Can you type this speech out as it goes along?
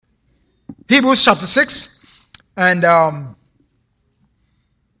Hebrews chapter 6. And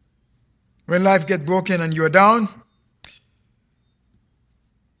when life gets broken and you're down,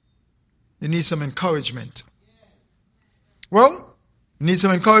 you need some encouragement. Well, you need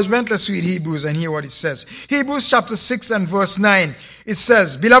some encouragement. Let's read Hebrews and hear what it says. Hebrews chapter 6 and verse 9. It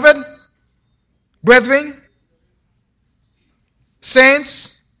says, Beloved, brethren,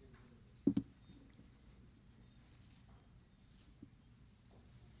 saints,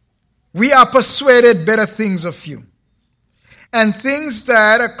 we are persuaded better things of you, and things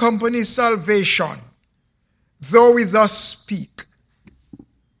that accompany salvation, though we thus speak.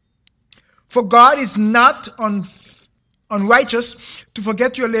 For God is not unrighteous to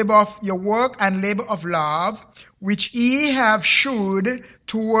forget your labor of your work and labor of love, which ye have shewed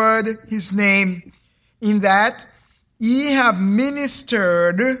toward his name, in that ye have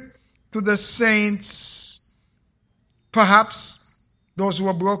ministered to the saints, perhaps those who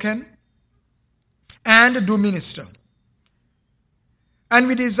are broken, and do minister. And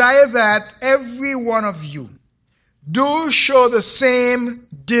we desire that every one of you do show the same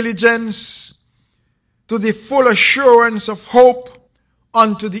diligence to the full assurance of hope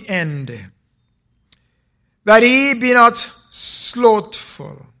unto the end, that ye be not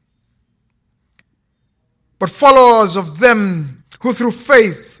slothful, but followers of them who through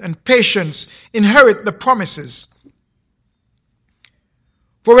faith and patience inherit the promises.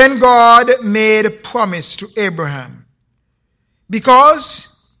 For when God made a promise to Abraham,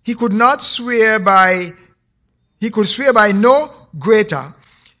 because he could swear by no greater,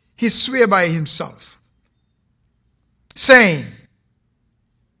 he swore by himself, saying,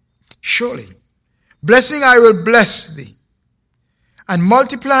 Surely, blessing I will bless thee, and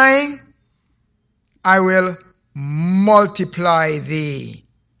multiplying I will multiply thee.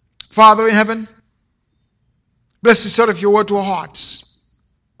 Father in heaven, bless the sort of your word to our hearts.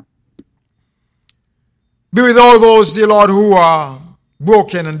 Be with all those, dear Lord, who are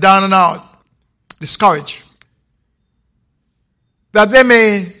broken and down and out, discouraged, that they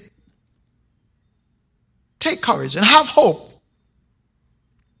may take courage and have hope.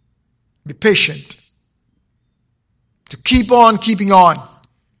 Be patient to keep on keeping on.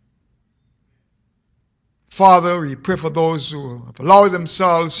 Father, we pray for those who have allowed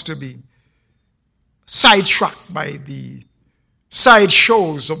themselves to be sidetracked by the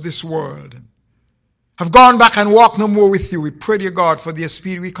sideshows of this world, have gone back and walked no more with you. We pray, dear God, for their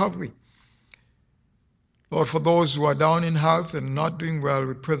speedy recovery. Lord, for those who are down in health and not doing well,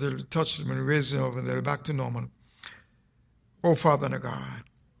 we pray that you'll touch them and raise them up and they'll be back to normal. Oh, Father and God,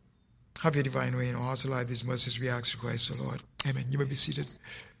 have your divine way in our hearts alive. These mercies we ask you, Christ, O Lord. Amen. You may be seated.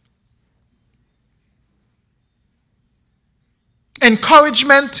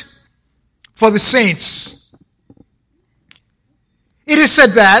 Encouragement for the saints. It is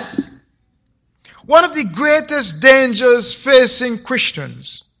said that one of the greatest dangers facing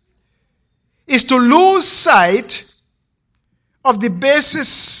Christians is to lose sight of the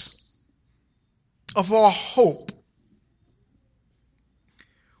basis of our hope.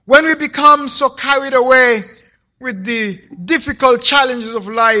 When we become so carried away with the difficult challenges of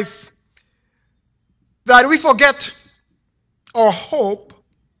life that we forget our hope,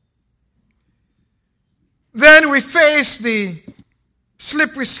 then we face the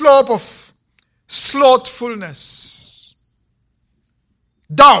slippery slope of slothfulness,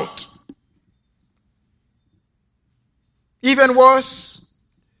 doubt, even worse,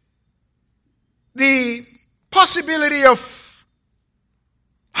 the possibility of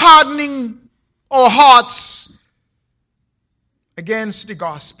hardening our hearts against the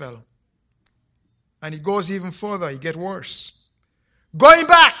gospel. And it goes even further, it gets worse. Going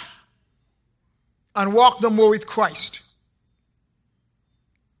back and walk no more with Christ.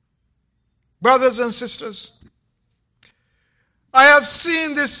 Brothers and sisters, I have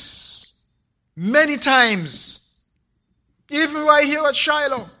seen this many times, even right here at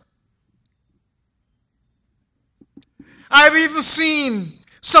Shiloh. I've even seen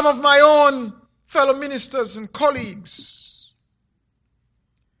some of my own fellow ministers and colleagues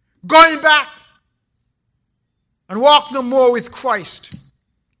going back and walk no more with Christ.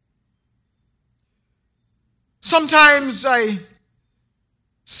 Sometimes I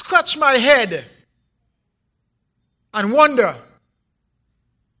scratch my head and wonder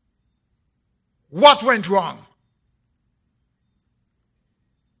what went wrong.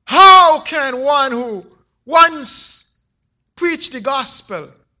 How can one who once preached the gospel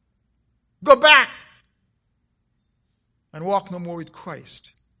go back and walk no more with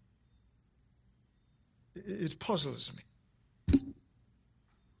Christ? It puzzles me.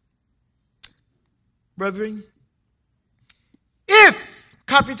 Brethren, if,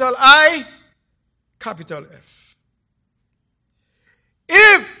 capital I, capital F.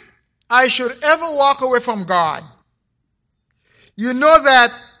 If I should ever walk away from God, you know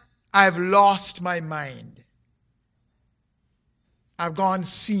that I've lost my mind. I've gone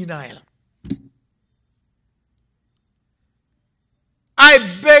senile.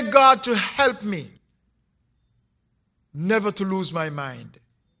 I beg God to help me never to lose my mind.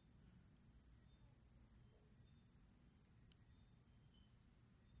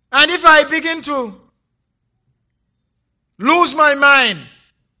 And if I begin to lose my mind,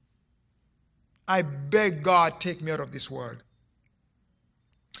 I beg God, take me out of this world.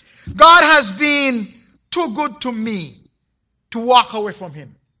 God has been too good to me to walk away from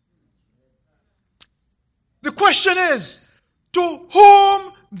him. The question is, to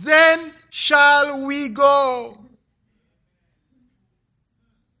whom then shall we go?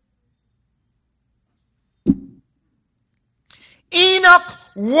 Enoch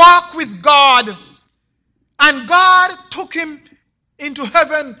walked with God, and God took him into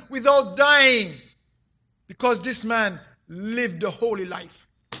heaven without dying, because this man lived a holy life.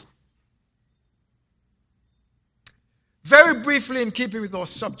 Very briefly, in keeping with our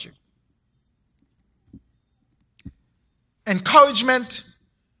subject, encouragement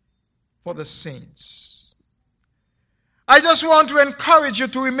for the saints. I just want to encourage you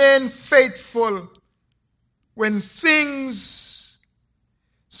to remain faithful when things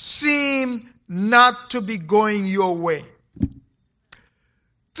seem not to be going your way.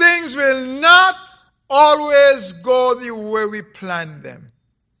 Things will not always go the way we planned them.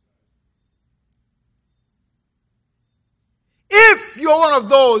 If you're one of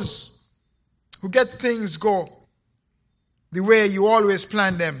those who get things go the way you always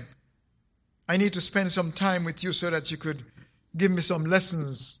plan them, I need to spend some time with you so that you could give me some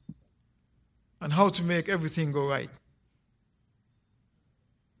lessons on how to make everything go right.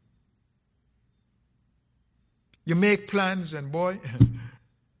 You make plans and boy,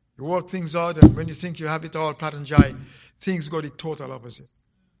 you work things out, and when you think you have it all pat and dry, things go the total opposite.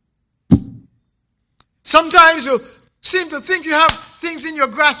 Sometimes you seem to think you have things in your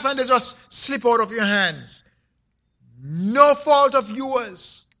grasp and they just slip out of your hands. No fault of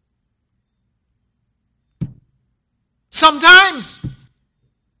yours. Sometimes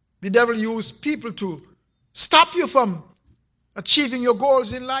the devil uses people to stop you from achieving your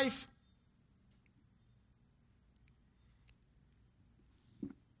goals in life.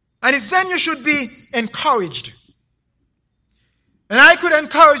 And it's then you should be encouraged. And I could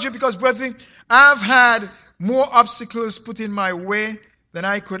encourage you because, brethren, I've had more obstacles put in my way than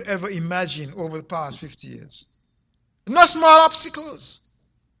I could ever imagine over the past 50 years. No small obstacles.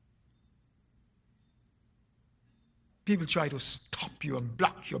 People try to stop you and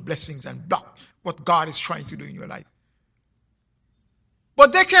block your blessings and block what God is trying to do in your life.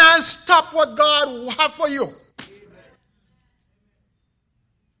 But they can't stop what God will have for you.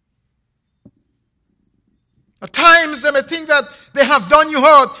 At times they may think that they have done you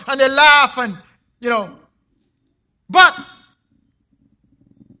hurt and they laugh and, but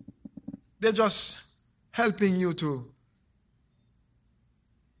they're just helping you to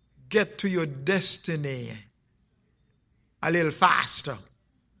get to your destiny a little faster.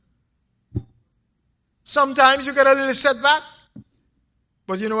 Sometimes you get a little setback,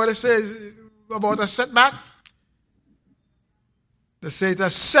 but you know what it says about a setback? They say it's a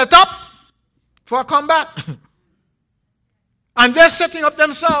setup for a comeback. And they're setting up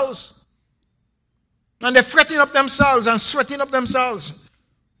themselves. And they're fretting up themselves and sweating up themselves.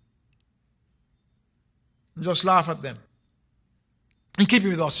 Just laugh at them. In keeping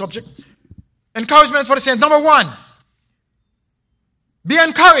with our subject, encouragement for the saints. Number one, be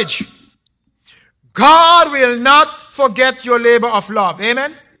encouraged. God will not forget your labor of love.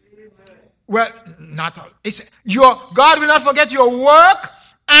 Amen? Well, not all. God will not forget your work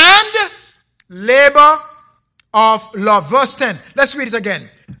and labor of love. Verse 10. Let's read it again.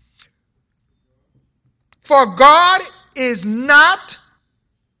 For God is not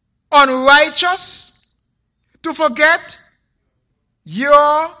unrighteous to forget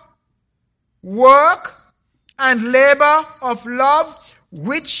your work and labor of love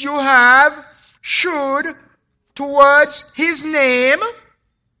which you have shewed towards his name,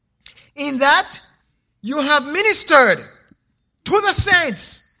 in that you have ministered to the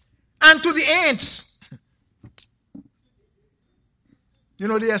saints and to the ain'ts. You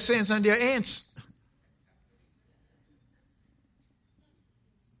know, there are saints and there are ain'ts.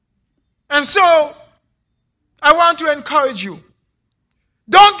 And so, I want to encourage you.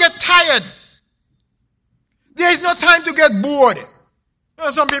 Don't get tired. There is no time to get bored. You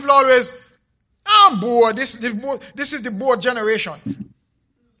know, some people always, I'm bored. This is the bored generation.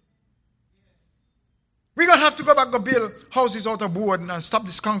 have to go back and build houses out of board and stop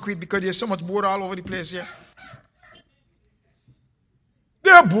this concrete because there's so much board all over the place here.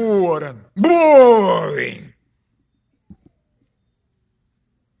 They're bored. Boring.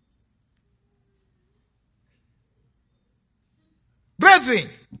 Brethren,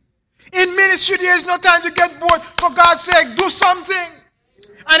 in ministry there is no time to get bored. For God's sake, do something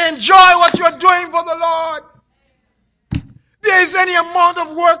and enjoy what you're doing for the Lord. There is any amount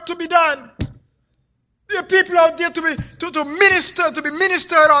of work to be done. There are people out there to be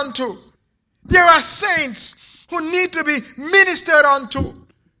ministered unto. There are saints who need to be ministered unto.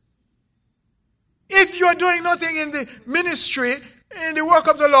 If you are doing nothing in the ministry, in the work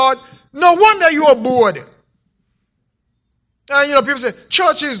of the Lord, no wonder you are bored. And people say,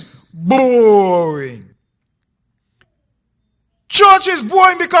 church is boring. Church is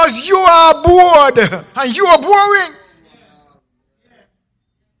boring because you are bored and you are boring.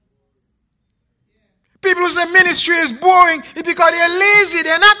 People who say ministry is boring is because they're lazy,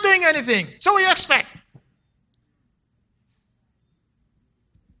 they're not doing anything. So what do you expect?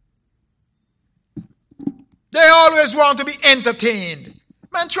 They always want to be entertained.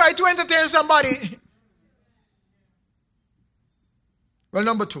 Man, try to entertain somebody. Well,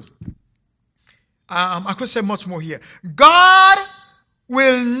 number 2. I could say much more here. God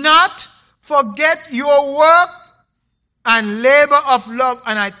will not forget your work and labor of love.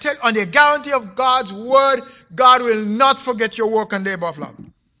 And I tell on the guarantee of God's word, God will not forget your work and labor of love.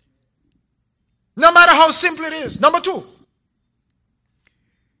 No matter how simple it is. Number 2.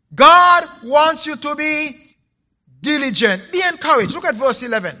 God wants you to be diligent. Be encouraged. Look at verse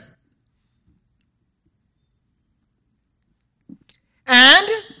 11. And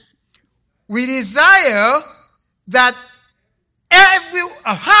we desire that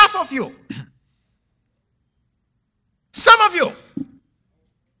half of you, some of you,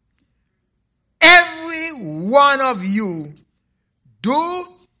 every one of you do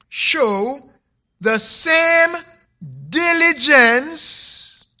show the same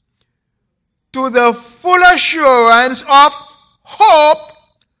diligence to the full assurance of hope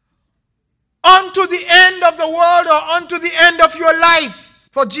unto the end of the world or unto the end of your life.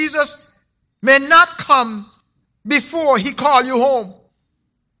 For Jesus may not come before he call you home.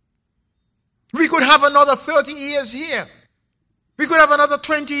 We could have another 30 years here. We could have another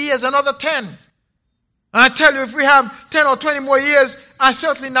 20 years, another 10. And I tell you, if we have 10 or 20 more years, I'm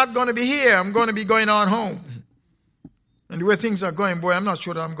certainly not going to be here. I'm going to be going on home. And the way things are going, boy, I'm not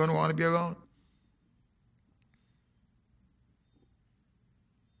sure that I'm going to want to be around.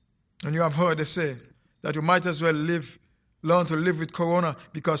 And you have heard they say that you might as well learn to live with Corona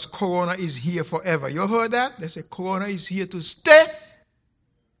because Corona is here forever. You have heard that? They say Corona is here to stay.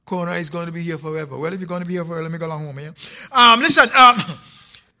 Corona is going to be here forever. Well, if you're going to be here forever, let me go along home here. Listen,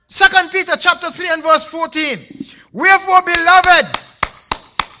 2 Peter chapter 3 and verse 14. Wherefore, beloved,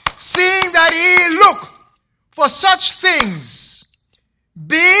 seeing that ye look for such things,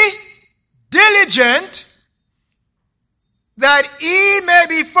 be diligent that ye may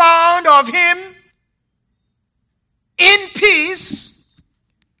be found of him in peace,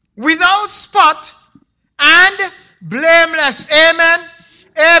 without spot, and blameless. Amen.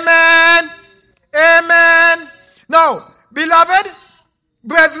 Amen. Amen. Now, beloved,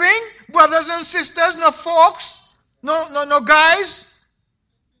 brethren, brothers and sisters, no folks, no guys,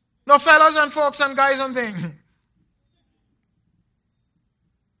 no fellows and folks and guys and things.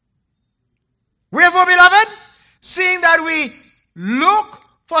 Wherefore, beloved, seeing that we look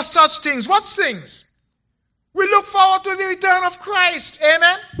for such things. What things? We look forward to the return of Christ.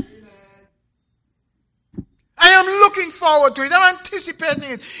 Amen? I am looking forward to it. I'm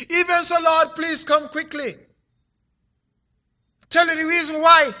anticipating it. Even so, Lord, please come quickly. Tell you the reason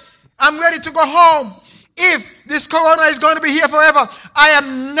why I'm ready to go home. If this Corona is going to be here forever, I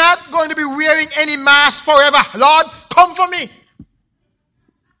am not going to be wearing any mask forever. Lord, come for me.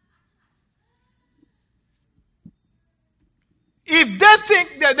 If they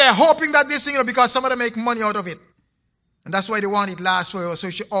think that they're hoping that this thing, because some of them make money out of it. And that's why they want it last forever, so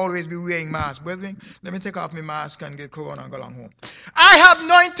you should always be wearing masks. Brethren, let me take off my mask and get Corona and go along home. I have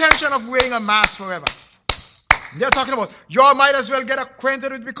no intention of wearing a mask forever. They're talking about, you might as well get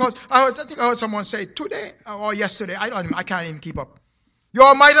acquainted with, because I think I heard someone say today or yesterday, I can't even keep up.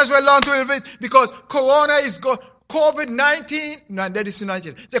 You might as well learn to live it because Corona is COVID-19, no, that is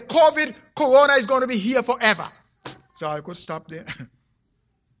 19. The Corona is going to be here forever. So I could stop there.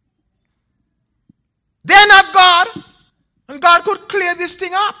 They're not God. And God could clear this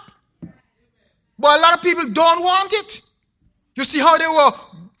thing up. But a lot of people don't want it. You see how they were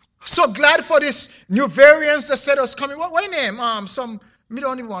so glad for this new variants that said was coming. What name? We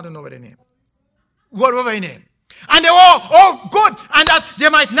don't even want to know what the name. whatever your name. And they were, oh, good. And that there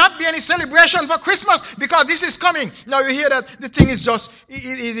might not be any celebration for Christmas because this is coming. Now you hear that the thing is just,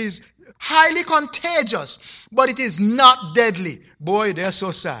 it is highly contagious, but it is not deadly. Boy, they're so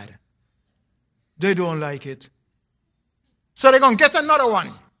sad. They don't like it. So they're going to get another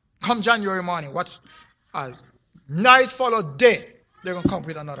one. Come January morning. What? Night followed day. They're going to come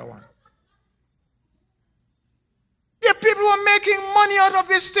with another one. Yeah, people are making money out of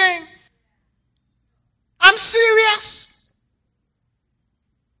this thing. I'm serious.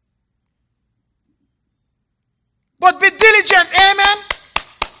 But be diligent, amen.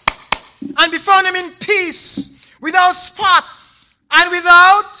 And be found in peace, without spot, and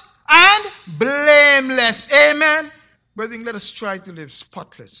blameless. Amen. Brethren, let us try to live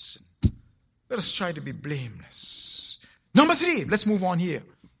spotless. Let us try to be blameless. Number 3, let's move on here.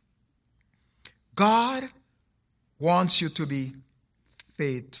 God wants you to be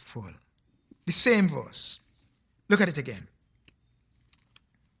faithful. The same verse. Look at it again.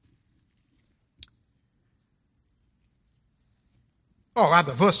 Or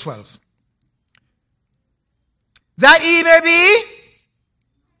rather, verse 12. That ye may be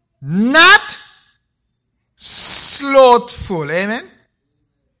not slothful. Amen?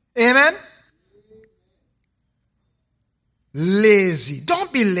 Amen? Lazy.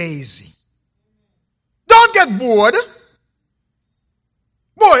 Don't be lazy. Don't get bored.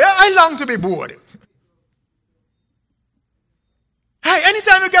 Boy, I long to be bored. Hey,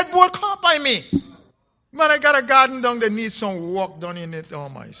 anytime you get bored, come by me. Man, I got a garden down that needs some work done in it. Oh,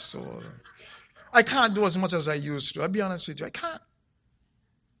 my soul. I can't do as much as I used to. I'll be honest with you. I can't.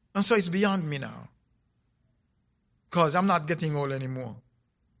 And so it's beyond me now. Because I'm not getting old anymore.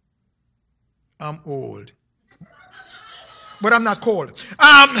 I'm old. But I'm not cold.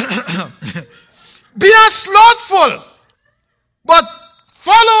 Be not slothful, but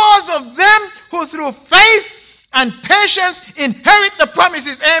followers of them who through faith and patience inherit the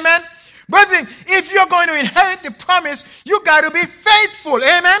promises. Amen. Brethren, if you're going to inherit the promise, you got to be faithful.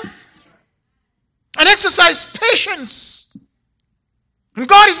 Amen. And exercise patience. And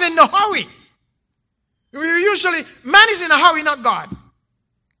God is in no hurry. Man is in a hurry, not God.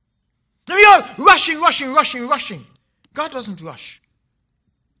 We are rushing. God doesn't rush.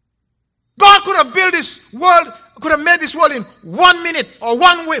 God could have built this world, could have made this world in 1 minute or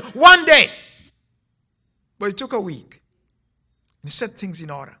 1 day. But it took a week. He set things in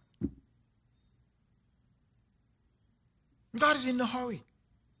order. God is in no hurry.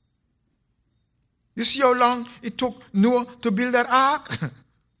 You see how long it took Noah to build that ark?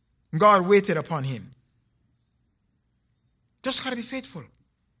 God waited upon him. Just got to be faithful.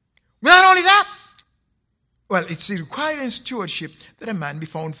 Not only that, well, it's required in stewardship that a man be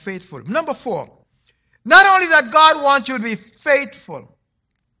found faithful. Number 4, not only that God wants you to be faithful,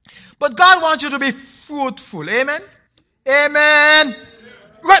 but God wants you to be fruitful. Amen? Amen.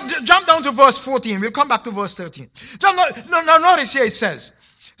 Jump down to verse 14. We'll come back to verse 13. Notice here it says,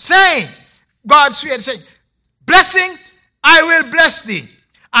 saying, God swear, saying, blessing, I will bless thee,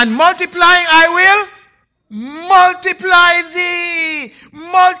 and multiplying, I will multiply thee.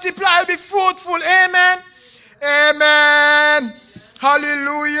 Multiply, be fruitful. Amen. Amen.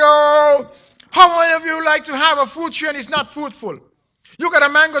 Hallelujah. How many of you like to have a fruit tree and it's not fruitful? You got a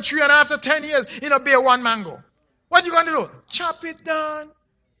mango tree and after 10 years, it'll bear 1 mango. What you going to do? Chop it down.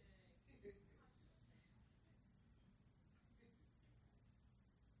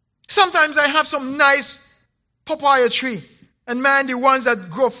 Sometimes I have some nice papaya tree. And man, the ones that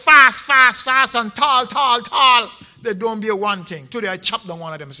grow fast and tall, they don't bear one thing. Today I chopped down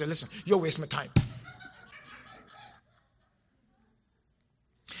one of them and said, listen, you're wasting my time.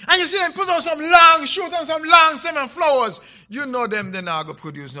 And you see them put on some long shoot and some long stem and flowers. You know them, they're not going to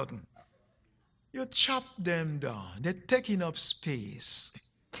produce nothing. You chop them down. They're taking up space.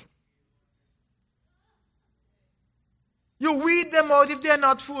 You weed them out if they're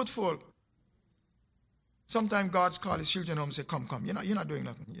not fruitful. Sometimes God's call his children home and say, come. You're not doing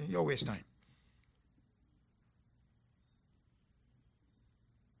nothing. You're wasting time.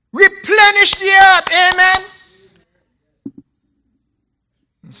 Replenish the earth. Amen.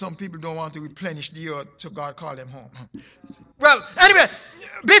 And some people don't want to replenish the earth, so God called them home. Well, anyway,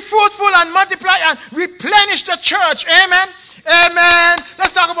 be fruitful and multiply and replenish the church. Amen. Amen.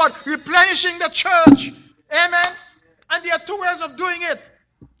 Let's talk about replenishing the church. Amen. And there are 2 ways of doing it.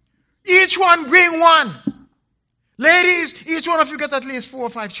 Each one bring one. Ladies, each one of you get at least 4 or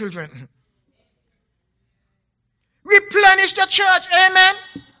 5 children. Replenish the church. Amen.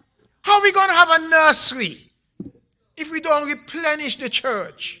 How are we going to have a nursery if we don't replenish the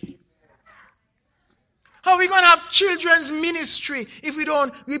church? How are we going to have children's ministry if we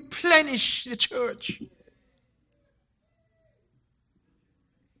don't replenish the church?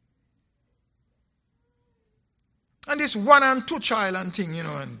 And this 1 and 2 child and thing,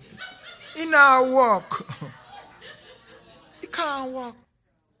 and in our work. It can't work.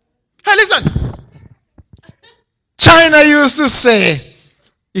 Hey, listen. China used to say,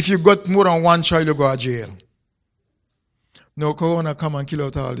 if you got more than 1 child, you go to jail. Now Corona come and kill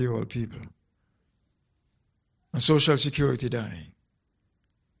out all the old people. And Social Security dying.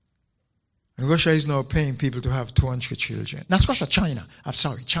 And Russia is now paying people to have 200 children. Not Russia, China. I'm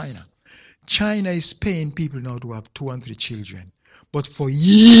sorry, China. China is paying people now to have 2 and 3 children. But for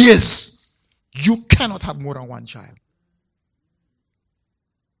years, you cannot have more than 1 child.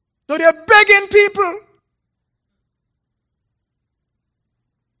 Now they're begging people.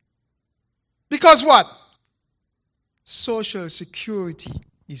 Because what? Social Security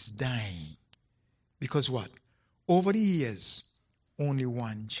is dying. Because what? Over the years, only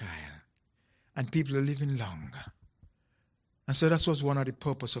 1 child. And people are living longer. And so that was one of the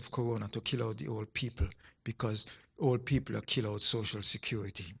purpose of Corona, to kill out the old people. Because old people are kill out Social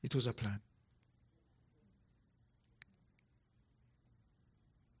Security. It was a plan.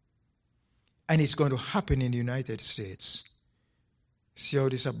 And it's going to happen in the United States. See how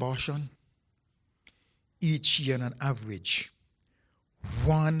this abortion? Each year on average,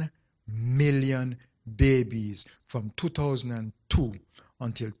 1 million babies from 2002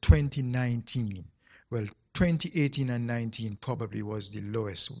 until 2019. Well, 2018 and 19 probably was the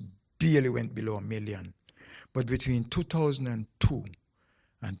lowest, barely went below 1 million. But between 2002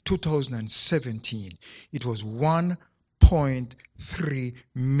 and 2017, it was 1.3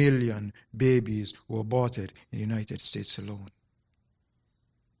 million babies were aborted in the United States alone.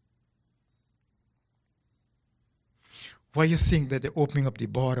 Why you think that they're opening up the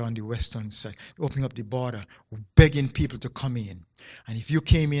border on the western side, opening up the border, begging people to come in? And if you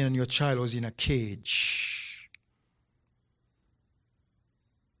came in and your child was in a cage,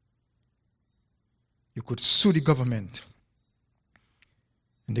 you could sue the government.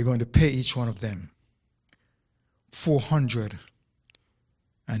 And they're going to pay each one of them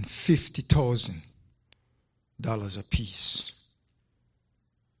 $450,000 apiece.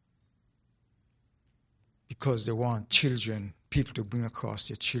 Because they want children, people to bring across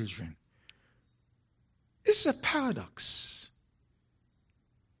their children. It's a paradox.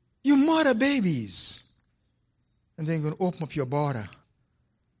 You murder babies, and then you're going to open up your border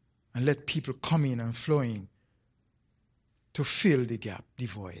and let people come in and flow in to fill the gap, the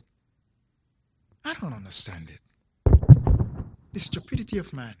void. I don't understand it. The stupidity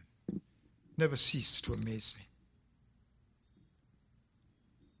of man never ceased to amaze me.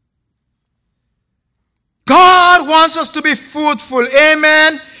 God wants us to be fruitful.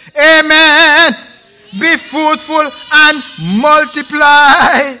 Amen. Amen. Be fruitful and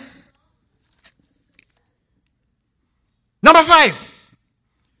multiply. Number 5.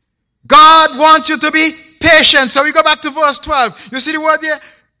 God wants you to be patient. So we go back to verse 12. You see the word there?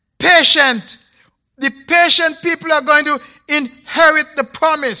 Patient. The patient people are going to inherit the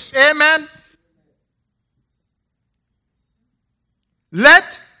promise. Amen.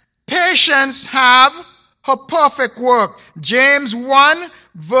 Let patience have her perfect work. James 1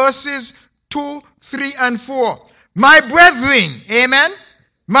 verses 2, 3, and 4. My brethren, amen.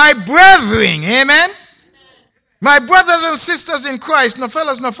 My brethren, amen. My brothers and sisters in Christ, no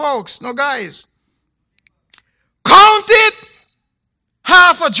fellas, no folks, no guys. Count it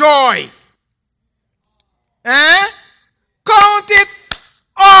half a joy. Count it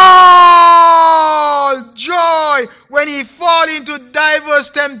all joy when ye fall into diverse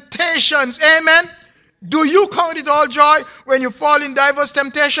temptations. Amen. Do you count it all joy when you fall in diverse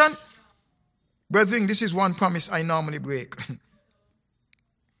temptation? Brethren, this is one promise I normally break.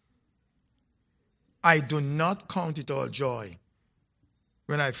 I do not count it all joy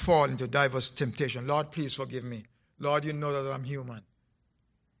when I fall into diverse temptation. Lord, please forgive me. Lord, you know that I'm human.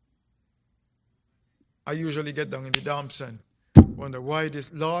 I usually get down in the dumps and wonder why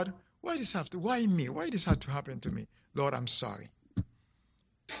this, Lord, why me? Why this have to happen to me? Lord, I'm sorry.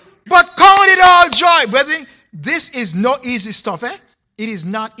 But count it all joy, brethren. This is no easy stuff, eh? It is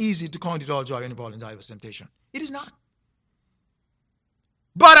not easy to count it all joy when you fall in diverse temptation. It is not.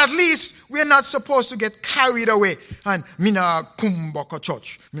 But at least we're not supposed to get carried away. And mina kumbaka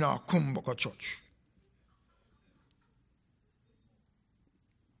church. Mina kumbaka church.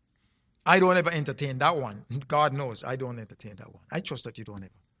 I don't ever entertain that one. God knows I don't entertain that one. I trust that you don't ever.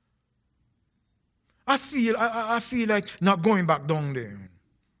 I feel like not going back down there.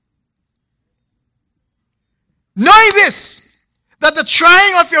 Know this, that the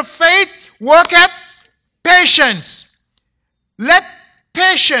trying of your faith worketh Patience. Let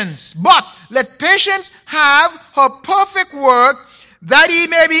patience have her perfect work, that he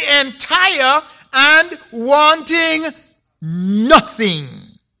may be entire and wanting nothing.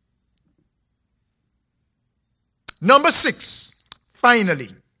 Number 6, finally,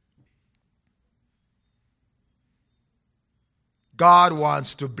 God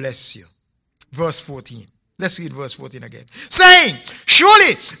wants to bless you. Verse 14. Let's read verse 14 again. Saying,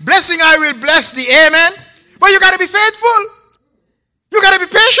 surely blessing I will bless thee. Amen. But you got to be faithful. You got to be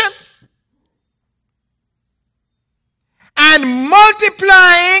patient. And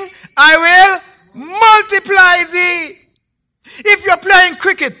multiplying I will multiply thee. If you're playing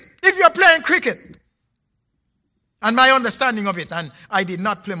cricket, and my understanding of it, and I did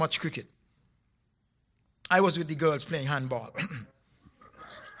not play much cricket. I was with the girls playing handball.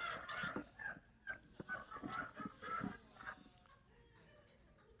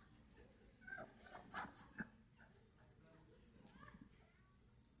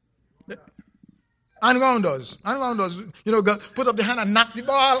 Unrounders, put up the hand and knock the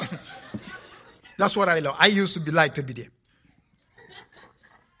ball. That's what I love. I used to like to be there.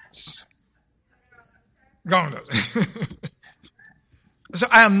 Rounders. So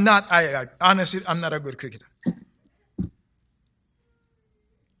honestly, I'm not a good cricketer.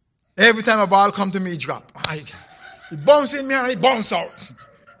 Every time a ball come to me, it drop. It bounces in me and it bounces out.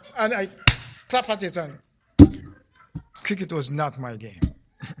 And I clap at it, and cricket was not my game.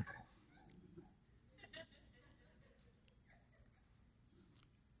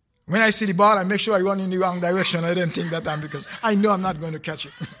 When I see the ball, I make sure I run in the wrong direction. I don't think that time because I know I'm not going to catch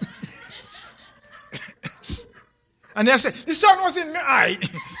it. And they say, the sun was in my eye.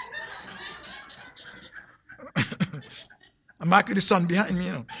 I'm marking the sun behind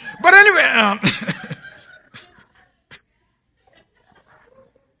me, But anyway,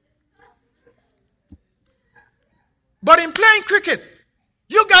 but in playing cricket,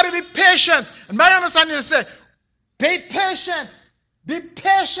 you got to be patient. And my understanding is say, be patient. Be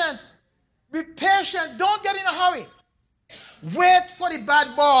patient. Be patient. Don't get in a hurry. Wait for the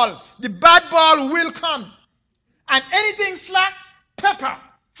bad ball. The bad ball will come. And anything slack, pepper.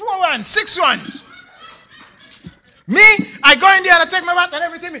 4 runs, 6 runs. Me, I go in there and I take my bat and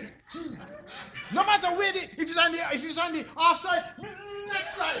everything. No matter where if it's on the offside,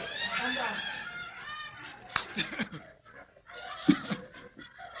 next side.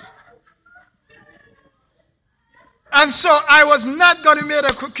 And And so I was not going to make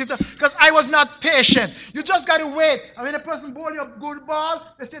a cricketer because I was not patient. You just got to wait. And when a person bowl you a good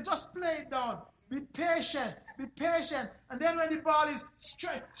ball, they say, just play it down. Be patient. Be patient. And then when the ball is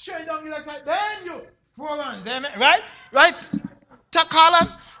straight down the other side, then you 4 runs. Amen. Right? Right? Colin?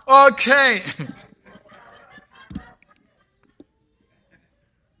 Okay.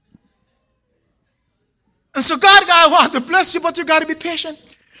 And so God want to bless you, but you got to be patient.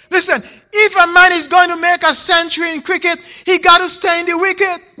 Listen, if a man is going to make a century in cricket, he got to stay in the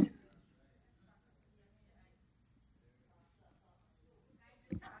wicket.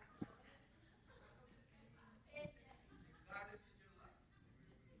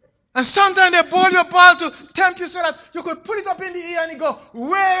 And sometimes they bowl your ball to tempt you so that you could put it up in the air and it go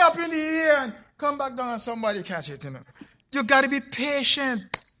way up in the air and come back down and somebody catch it. You got to be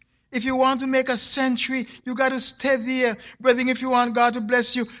patient. If you want to make a century, you got to stay there. Brethren, if you want God to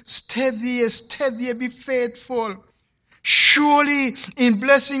bless you, stay there, be faithful. Surely in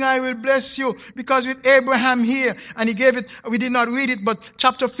blessing I will bless you, because with Abraham here, and he gave it, we did not read it, but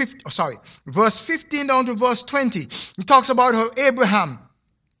verse 15 down to verse 20, he talks about how Abraham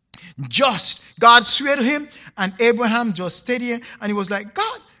God swore to him, and Abraham just stayed here, and he was like,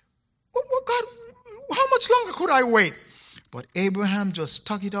 God, how much longer could I wait? But Abraham just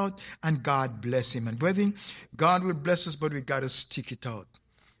stuck it out, and God blessed him. And brethren, God will bless us, but we got to stick it out.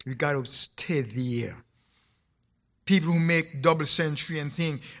 We got to stay there. People who make double century and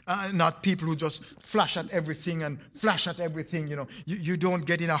thing, not people who just flash at everything. You don't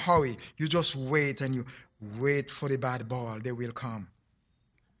get in a hurry. You just wait, and you wait for the bad ball. They will come.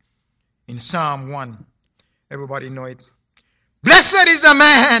 In Psalm 1, everybody know it. Blessed is the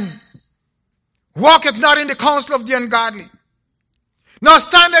man walketh not in the counsel of the ungodly, nor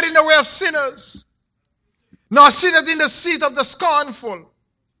standeth in the way of sinners, nor sitteth in the seat of the scornful.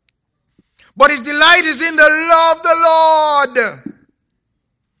 But his delight is in the law of the Lord,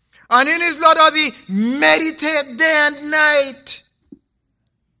 and in his law doth he meditate day and night.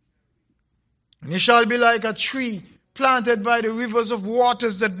 And he shall be like a tree planted by the rivers of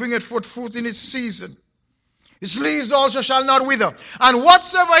waters, that bringeth forth fruit in its season. His leaves also shall not wither, and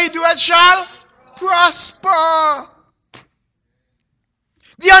whatsoever he doeth shall prosper.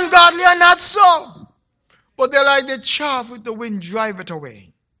 The ungodly are not so, but they're like the chaff with the wind drive it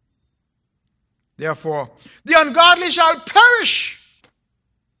away. Therefore, the ungodly shall perish,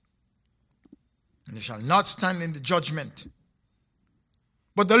 and they shall not stand in the judgment.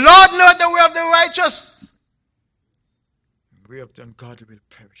 But the Lord knoweth the way of the righteous, and the way of the ungodly will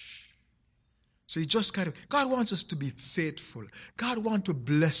perish. So you just God wants us to be faithful. God wants to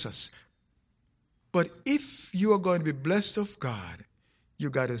bless us. But if you are going to be blessed of God,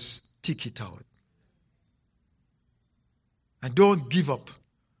 you got to stick it out. And don't give up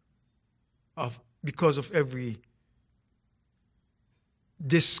because of every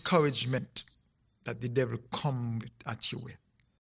discouragement that the devil comes at you with.